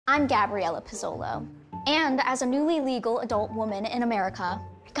I'm Gabriella Pizzolo, and as a newly legal adult woman in America,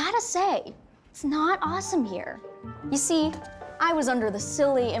 I gotta say, it's not awesome here. You see, I was under the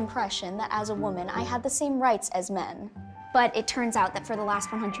silly impression that as a woman, I had the same rights as men. But it turns out that for the last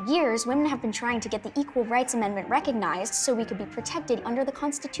 100 years, women have been trying to get the Equal Rights Amendment recognized so we could be protected under the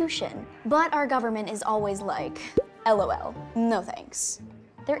Constitution. But our government is always like, LOL, no thanks.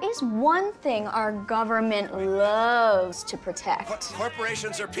 There is one thing our government loves to protect.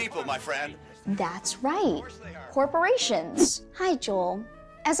 Corporations are people, my friend. That's right, corporations. Hi, Joel.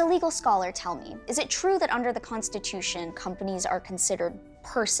 As a legal scholar, tell me, is it true that under the Constitution, companies are considered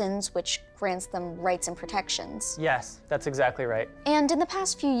persons, which grants them rights and protections? Yes, that's exactly right. And in the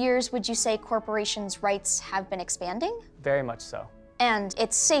past few years, would you say corporations' rights have been expanding? Very much so. And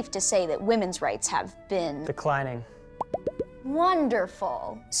it's safe to say that women's rights have been... Declining.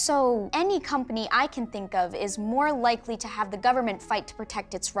 Wonderful. So any company I can think of is more likely to have the government fight to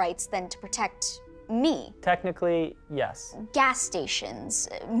protect its rights than to protect me. Technically, yes. Gas stations,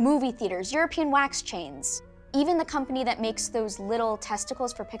 movie theaters, European wax chains, even the company that makes those little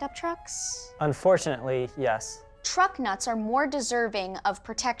testicles for pickup trucks? Unfortunately, yes. Truck nuts are more deserving of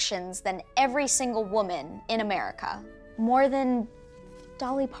protections than every single woman in America. More than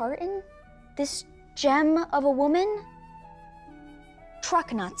Dolly Parton? This gem of a woman?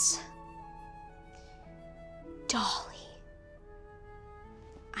 Truck nuts. Dolly.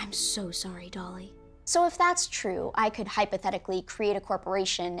 I'm so sorry, Dolly. So if that's true, I could hypothetically create a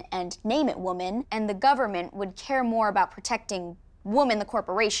corporation and name it Woman, and the government would care more about protecting Woman the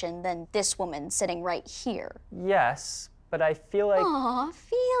corporation than this woman sitting right here. Yes, but I feel like... Aw,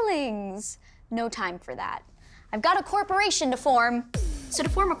 feelings. No time for that. I've got a corporation to form. So to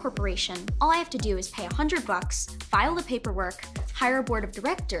form a corporation, all I have to do is pay $100, file the paperwork, hire a board of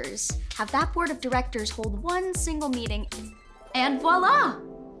directors, have that board of directors hold one single meeting, and voila!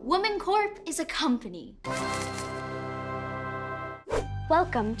 Woman Corp is a company.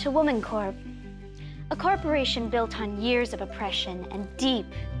 Welcome to Woman Corp, a corporation built on years of oppression and deep,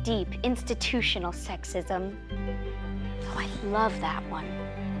 deep institutional sexism. Oh, I love that one.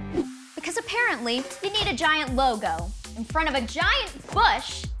 Because apparently, you need a giant logo in front of a giant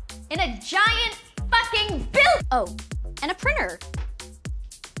bush in a giant fucking building. Oh, and a printer.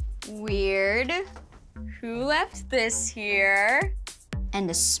 Weird. Who left this here? And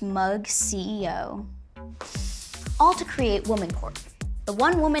a smug CEO. All to create Woman Corp, the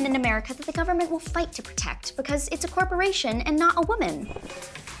one woman in America that the government will fight to protect because it's a corporation and not a woman.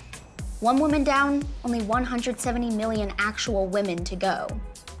 One woman down, only 170 million actual women to go.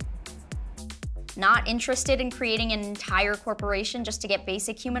 Not interested in creating an entire corporation just to get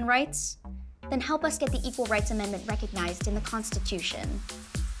basic human rights? Then help us get the Equal Rights Amendment recognized in the Constitution.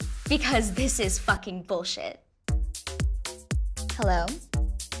 Because this is fucking bullshit. Hello?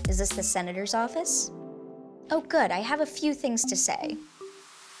 Is this the senator's office? Oh good, I have a few things to say.